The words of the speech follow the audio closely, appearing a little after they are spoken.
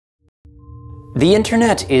The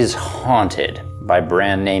internet is haunted by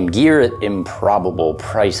brand name gear at improbable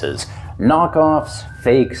prices, knockoffs,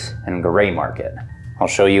 fakes, and gray market. I'll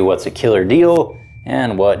show you what's a killer deal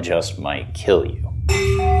and what just might kill you.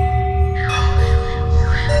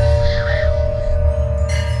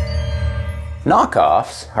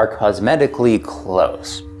 Knockoffs are cosmetically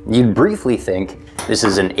close. You'd briefly think this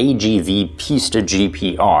is an AGV Pista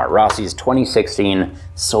GPR, Rossi's 2016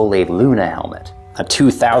 Soleil Luna helmet, a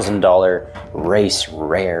 $2,000 race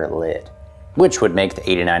rare lid, which would make the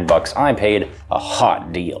 89 bucks I paid a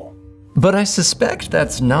hot deal. But I suspect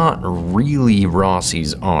that's not really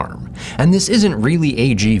Rossi's arm, and this isn't really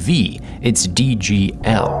AGV, it's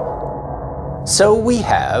DGL. So we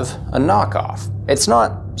have a knockoff. It's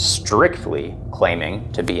not strictly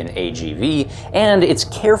claiming to be an AGV, and it's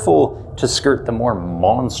careful to skirt the more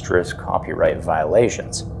monstrous copyright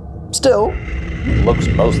violations. Still, it looks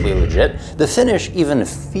mostly legit. The finish even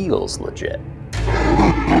feels legit.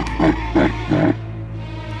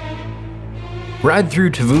 Ride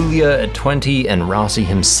through Tavulia at 20 and Rossi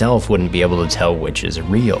himself wouldn't be able to tell which is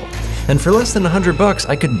real. And for less than 100 bucks,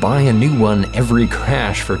 I could buy a new one every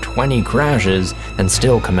crash for 20 crashes and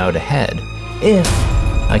still come out ahead. If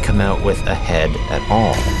I come out with a head at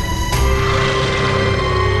all.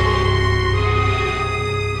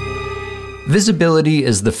 Visibility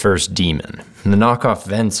is the first demon. The knockoff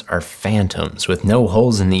vents are phantoms. With no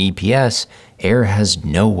holes in the EPS, air has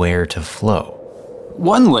nowhere to flow.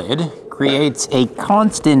 One lid creates a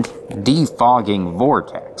constant defogging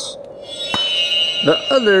vortex. The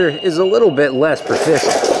other is a little bit less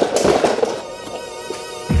proficient.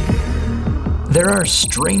 There are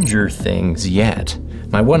stranger things yet.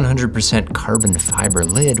 My 100% carbon fiber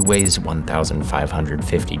lid weighs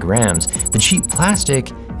 1,550 grams. The cheap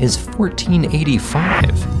plastic is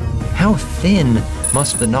 $14.85. How thin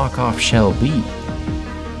must the knockoff shell be?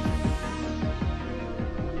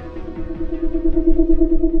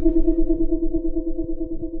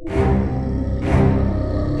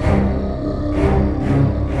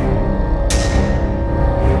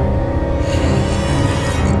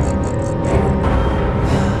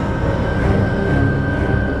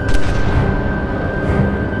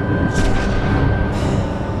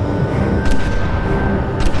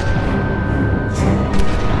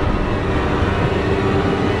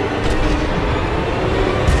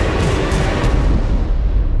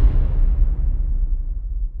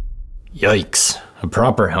 Yikes. A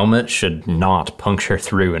proper helmet should not puncture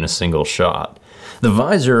through in a single shot. The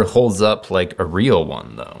visor holds up like a real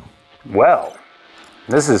one, though. Well,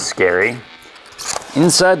 this is scary.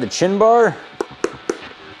 Inside the chin bar,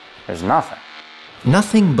 there's nothing.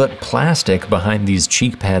 Nothing but plastic behind these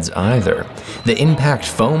cheek pads either. The impact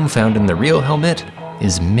foam found in the real helmet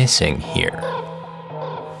is missing here.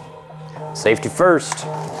 Safety first.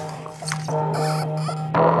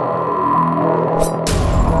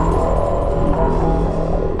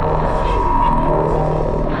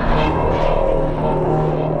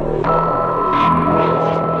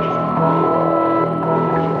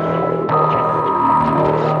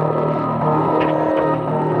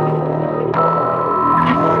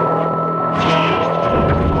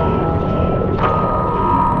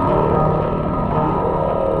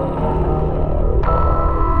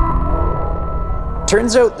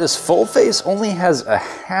 Turns out this full face only has a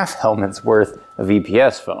half helmet's worth of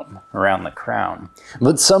EPS foam around the crown.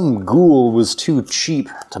 But some ghoul was too cheap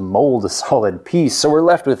to mold a solid piece, so we're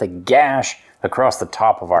left with a gash across the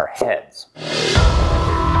top of our heads.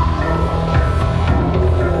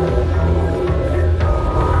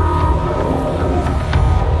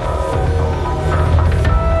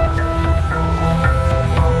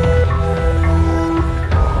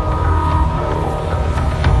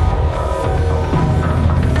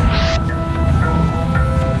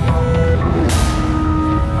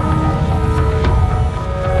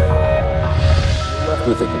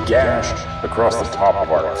 With a gash across the top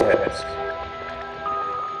of our heads.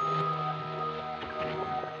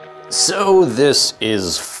 So this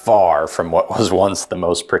is far from what was once the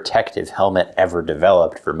most protective helmet ever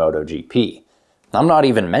developed for MotoGP. I'm not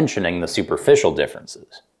even mentioning the superficial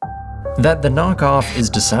differences. That the knockoff is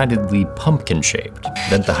decidedly pumpkin-shaped,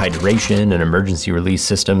 that the hydration and emergency release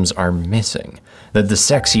systems are missing, that the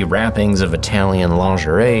sexy wrappings of Italian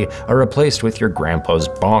lingerie are replaced with your grandpa's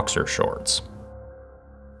boxer shorts.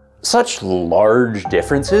 Such large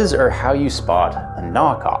differences are how you spot a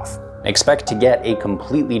knockoff. Expect to get a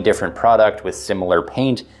completely different product with similar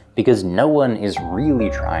paint because no one is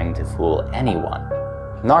really trying to fool anyone.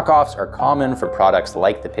 Knockoffs are common for products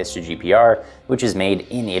like the Pista GPR, which is made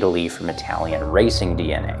in Italy from Italian racing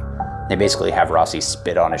DNA. They basically have Rossi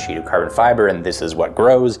spit on a sheet of carbon fiber and this is what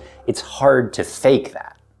grows. It's hard to fake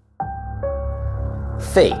that.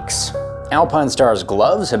 Fakes. Alpinestar's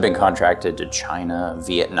gloves have been contracted to China,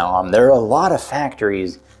 Vietnam. There are a lot of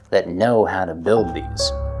factories that know how to build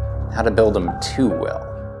these, how to build them too well.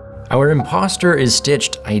 Our imposter is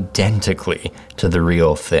stitched identically to the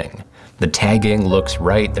real thing. The tagging looks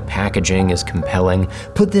right, the packaging is compelling.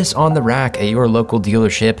 Put this on the rack at your local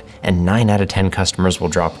dealership and 9 out of 10 customers will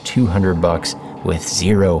drop $200 with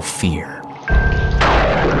zero fear.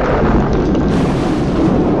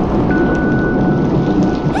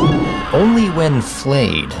 Only when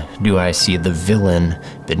flayed do I see the villain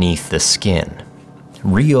beneath the skin.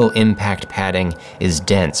 Real impact padding is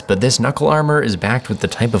dense, but this knuckle armor is backed with the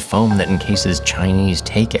type of foam that encases Chinese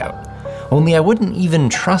takeout. Only I wouldn't even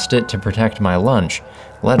trust it to protect my lunch,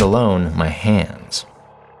 let alone my hands.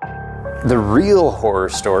 The real horror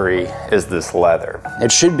story is this leather.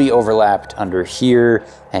 It should be overlapped under here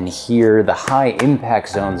and here. The high impact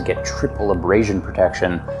zones get triple abrasion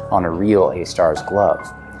protection on a real A-Stars glove.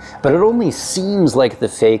 But it only seems like the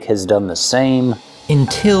fake has done the same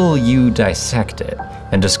until you dissect it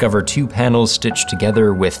and discover 2 panels stitched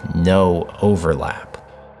together with no overlap.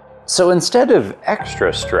 So instead of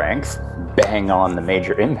extra strength, bang on the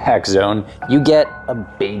major impact zone, you get a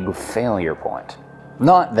big failure point.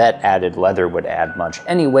 Not that added leather would add much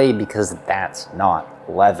anyway, because that's not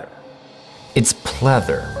leather. It's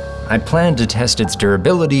pleather. I planned to test its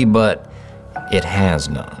durability, but it has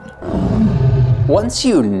none. Once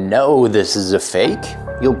you know this is a fake,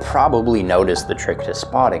 you'll probably notice the trick to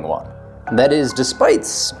spotting one. That is, despite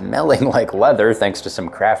smelling like leather thanks to some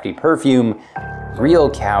crafty perfume, real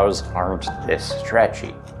cows aren't this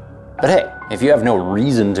stretchy. But hey, if you have no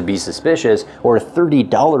reason to be suspicious or a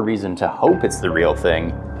 $30 reason to hope it's the real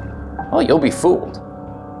thing, well, you'll be fooled.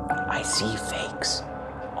 I see fakes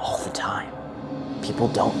all the time. People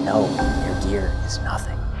don't know your gear is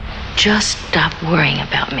nothing. Just stop worrying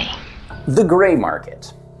about me. The gray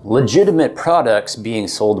market. Legitimate products being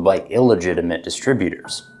sold by illegitimate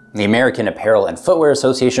distributors. The American Apparel and Footwear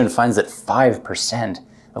Association finds that 5%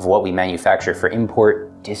 of what we manufacture for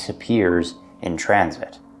import disappears in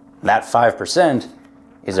transit. That 5%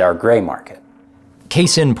 is our gray market.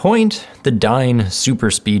 Case in point, the Dine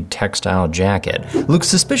Superspeed textile jacket looks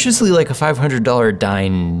suspiciously like a $500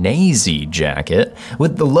 Dine-nazy jacket,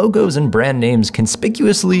 with the logos and brand names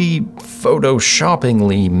conspicuously,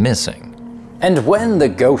 photoshoppingly missing. And when the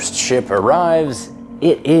ghost ship arrives,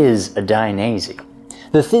 it is a Dine-nazy.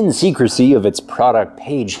 The thin secrecy of its product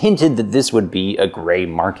page hinted that this would be a gray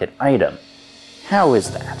market item. How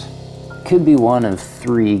is that? Could be one of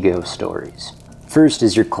 3 ghost stories. First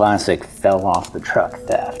is your classic fell off the truck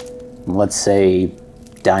theft. Let's say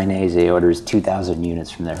Dine-nazy orders 2,000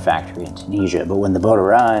 units from their factory in Tunisia, but when the boat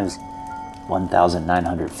arrives,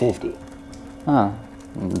 1,950. Huh.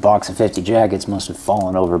 The box of 50 jackets must have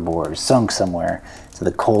fallen overboard, sunk somewhere to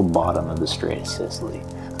the cold bottom of the Strait of Sicily.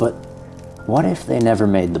 But what if they never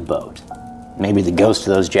made the boat? Maybe the ghost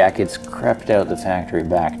of those jackets crept out the factory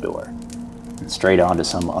back door and straight onto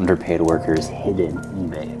some underpaid worker's hidden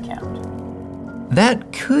eBay account.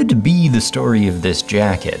 That could be the story of this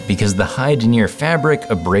jacket, because the high denier fabric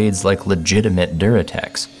abrades like legitimate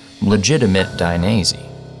Duratex, legitimate Dine-nazy.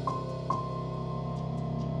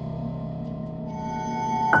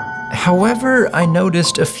 However, I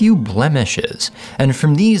noticed a few blemishes, and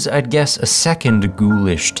from these I'd guess a second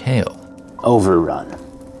ghoulish tale. Overrun.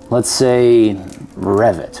 Let's say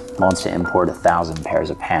Revit wants to import 1,000 pairs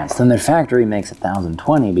of pants, then their factory makes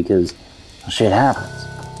 1,020 because well, shit happens.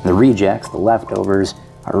 The rejects, the leftovers,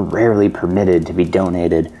 are rarely permitted to be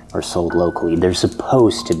donated or sold locally. They're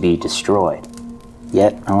supposed to be destroyed.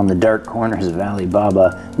 Yet, on the dark corners of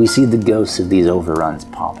Alibaba, we see the ghosts of these overruns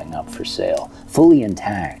popping up for sale, fully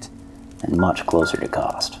intact and much closer to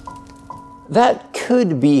cost. That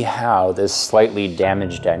could be how this slightly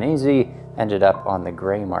damaged Dine-nazy ended up on the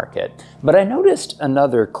gray market. But I noticed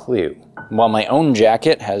another clue. While my own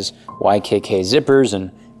jacket has YKK zippers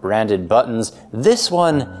and branded buttons, this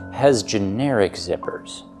one has generic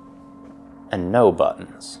zippers and no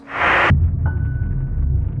buttons.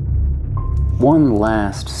 One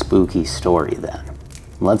last spooky story then.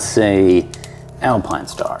 Let's say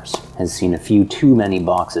Alpinestars has seen a few too many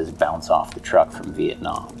boxes bounce off the truck from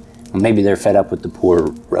Vietnam. Maybe they're fed up with the poor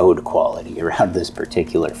road quality around this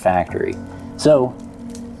particular factory. So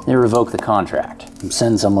they revoke the contract and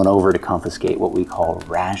send someone over to confiscate what we call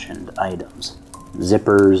rationed items.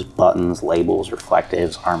 Zippers, buttons, labels,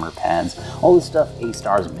 reflectives, armor pads, all the stuff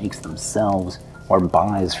A-Stars makes themselves or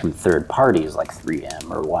buys from third parties like 3M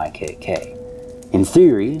or YKK. In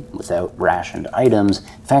theory, without rationed items,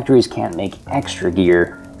 factories can't make extra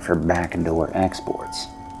gear for backdoor exports.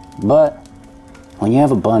 But when you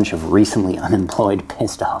have a bunch of recently unemployed,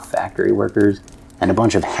 pissed-off factory workers and a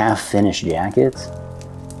bunch of half-finished jackets,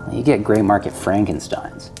 you get gray market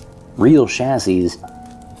Frankensteins. Real chassis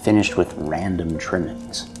finished with random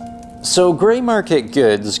trimmings. So gray market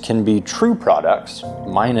goods can be true products,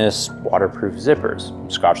 minus waterproof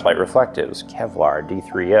zippers, Scotch-Lite reflectives, Kevlar,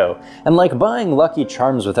 D3O, and like buying Lucky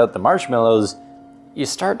Charms without the marshmallows, you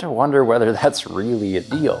start to wonder whether that's really a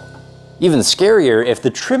deal. Even scarier, if the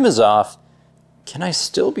trim is off, can I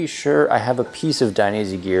still be sure I have a piece of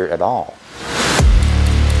Dainese gear at all?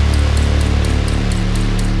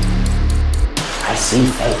 I see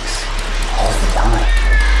fakes all the time.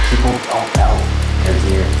 People don't know their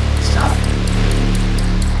gear is nothing.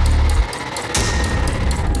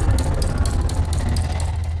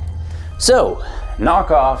 So,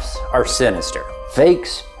 knockoffs are sinister.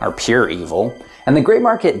 Fakes are pure evil. And the gray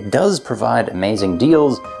market does provide amazing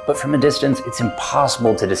deals, but from a distance, it's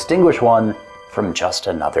impossible to distinguish one from just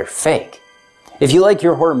another fake. If you like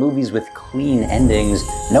your horror movies with clean endings,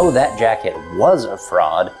 know that jacket was a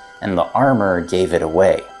fraud and the armor gave it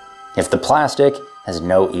away. If the plastic has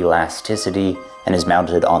no elasticity and is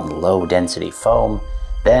mounted on low density foam,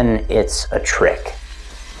 then it's a trick,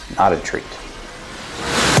 not a treat.